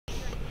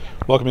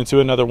Welcome into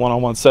another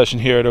one-on-one session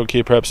here at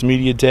OKPreps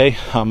Media Day.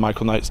 I'm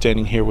Michael Knight,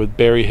 standing here with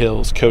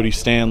Berryhill's Kody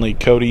Stanley.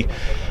 Kody,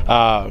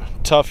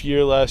 tough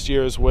year last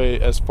year as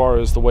far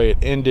as the way it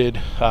ended.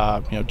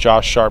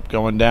 Josh Sharp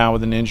going down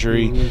with an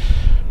injury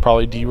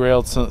probably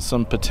derailed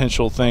some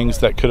potential things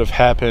that could have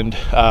happened.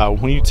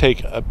 When you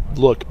take a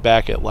look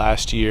back at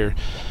last year,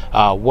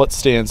 what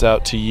stands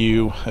out to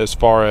you as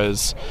far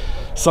as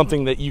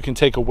something that you can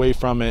take away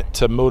from it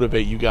to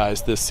motivate you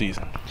guys this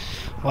season?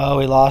 Well,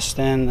 we lost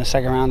in the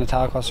second round to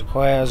Tahlequah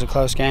Sequoia. It was a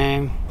close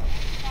game.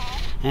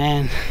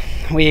 And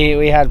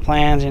we had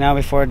plans,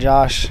 before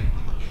Josh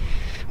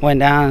went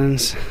down,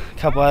 and a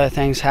couple other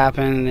things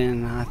happened,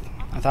 and I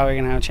thought we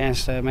were going to have a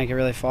chance to make it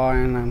really far,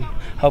 and I'm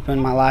hoping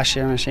my last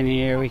year, my senior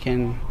year, we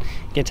can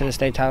get to the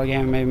state title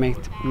game and maybe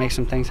make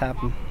some things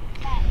happen.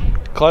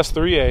 Class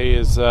 3A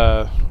is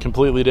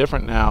completely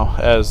different now,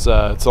 as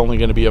it's only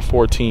going to be a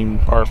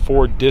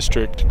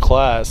four-district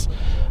class.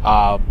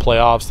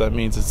 Playoffs, that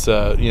means it's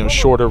a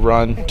shorter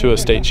run to a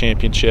state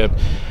championship.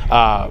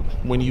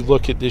 When you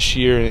look at this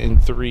year in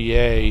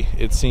 3A,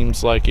 it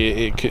seems like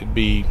it could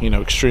be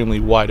extremely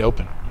wide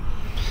open.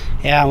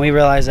 Yeah, we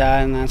realize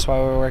that, and that's why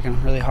we're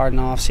working really hard in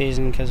the off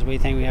season, because we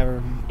think we have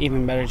an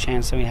even better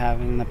chance than we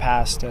have in the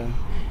past to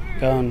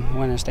go and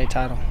win a state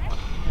title.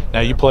 Now,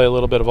 you play a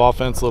little bit of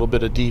offense, a little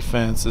bit of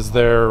defense. Is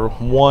there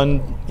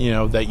one,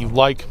 that you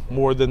like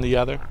more than the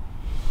other?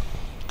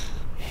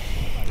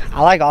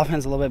 I like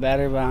offense a little bit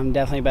better, but I'm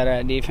definitely better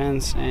at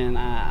defense, and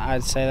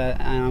I'd say that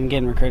I'm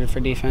getting recruited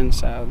for defense,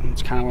 so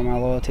it's kind of where my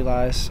loyalty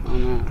lies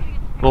on that.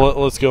 Well,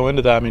 let's go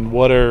into that. I mean,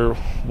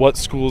 what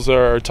schools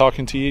are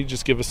talking to you?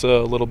 Just give us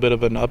a little bit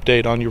of an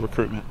update on your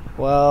recruitment.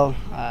 Well,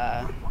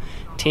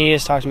 T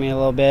has talked to me a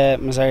little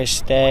bit, Missouri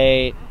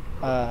State,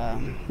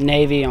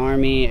 Navy,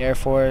 Army, Air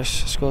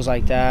Force, schools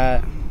like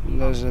that.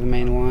 Those are the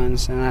main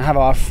ones, and I have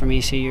an offer from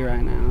ECU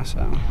right now.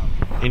 So,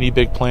 any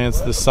big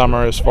plans this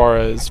summer as far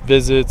as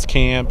visits,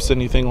 camps,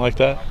 anything like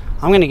that?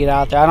 I'm going to get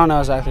out there. I don't know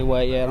exactly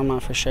what yet. I'm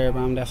not for sure, but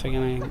I'm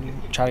definitely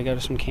going to try to go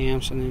to some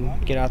camps and then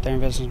get out there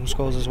and visit some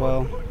schools as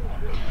well.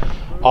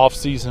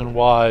 Off-season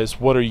wise,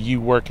 what are you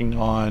working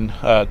on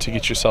to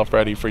get yourself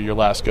ready for your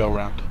last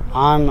go-round?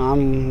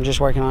 I'm just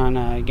working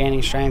on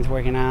gaining strength,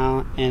 working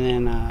out, and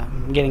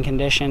then getting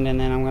conditioned, and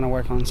then I'm going to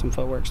work on some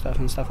footwork stuff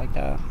and stuff like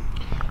that.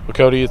 Well,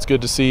 Kody, it's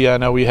good to see you. I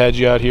know we had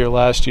you out here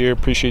last year.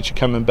 Appreciate you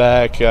coming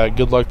back.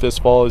 Good luck this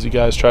fall as you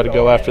guys try to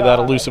go after that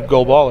elusive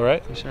gold ball, all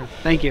right? Yes, sir.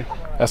 Thank you.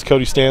 That's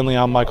Kody Stanley.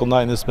 I'm Michael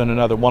Knight, and this has been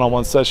another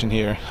one-on-one session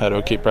here at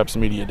OKPreps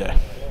Media Day.